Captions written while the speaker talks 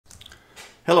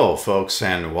Hello folks,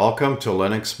 and welcome to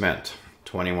Linux Mint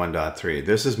 21.3.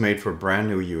 This is made for brand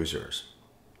new users.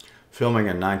 Filming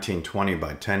in 1920 by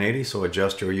 1080, so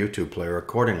adjust your YouTube player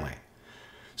accordingly.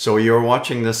 So you're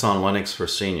watching this on Linux for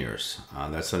Seniors.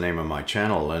 That's the name of my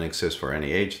channel. Linux is for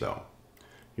any age though.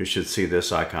 You should see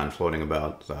this icon floating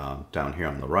about down here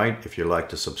on the right if you'd like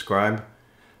to subscribe.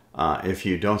 If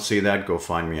you don't see that, go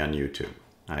find me on YouTube.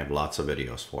 I have lots of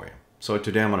videos for you. So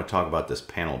today I'm going to talk about this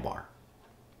panel bar.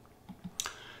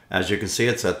 As you can see,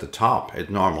 it's at the top. It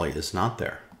normally is not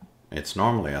there. It's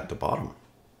normally at the bottom,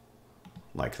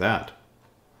 like that.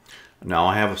 Now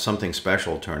I have something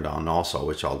special turned on also,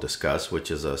 which I'll discuss, which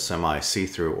is a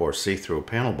semi-see-through or see-through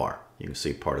panel bar. You can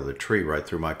see part of the tree right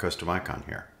through my custom icon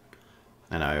here.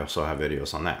 And I also have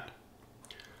videos on that.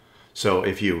 So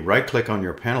if you right-click on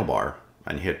your panel bar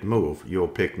and hit Move, you'll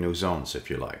pick new zones if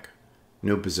you like.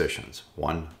 New positions,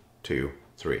 1, 2,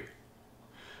 3.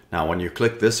 Now when you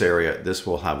click this area, this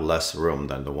will have less room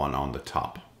than the one on the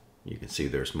top. You can see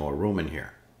there's more room in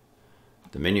here.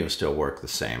 The menus still work the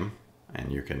same,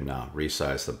 and you can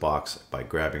resize the box by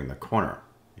grabbing the corner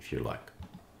if you like.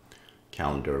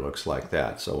 Calendar looks like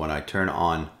that. So when I turn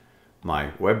on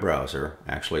my web browser,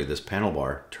 actually this panel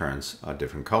bar turns a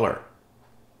different color,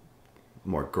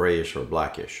 more grayish or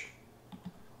blackish.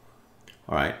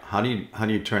 All right, how do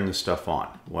you turn this stuff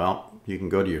on? Well, you can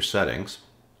go to your settings.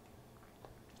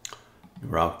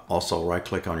 Also right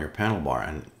click on your panel bar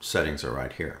and settings are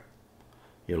right here.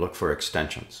 You look for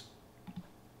extensions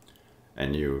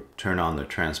and you turn on the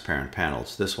transparent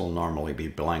panels. This will normally be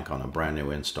blank on a brand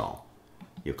new install.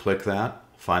 You click that,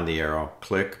 find the arrow,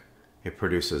 click, it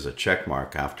produces a check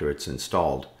mark after it's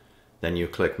installed. Then you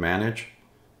click manage.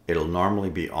 It'll normally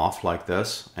be off like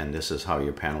this, and this is how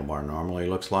your panel bar normally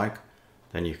looks like.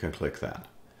 Then you can click that.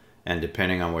 And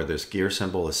depending on where this gear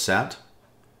symbol is set,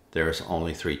 there's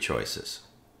only 3 choices.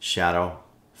 Shadow,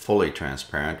 fully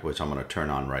transparent, which I'm going to turn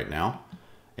on right now,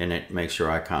 and it makes your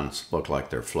icons look like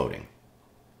they're floating.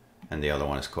 And the other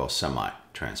one is called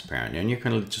semi-transparent, and you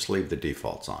can just leave the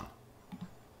defaults on.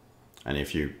 And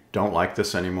if you don't like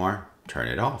this anymore, turn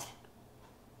it off.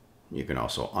 You can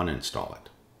also uninstall it.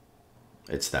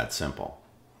 It's that simple.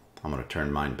 I'm going to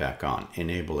turn mine back on,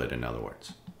 enable it in other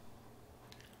words,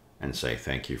 and say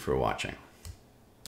thank you for watching.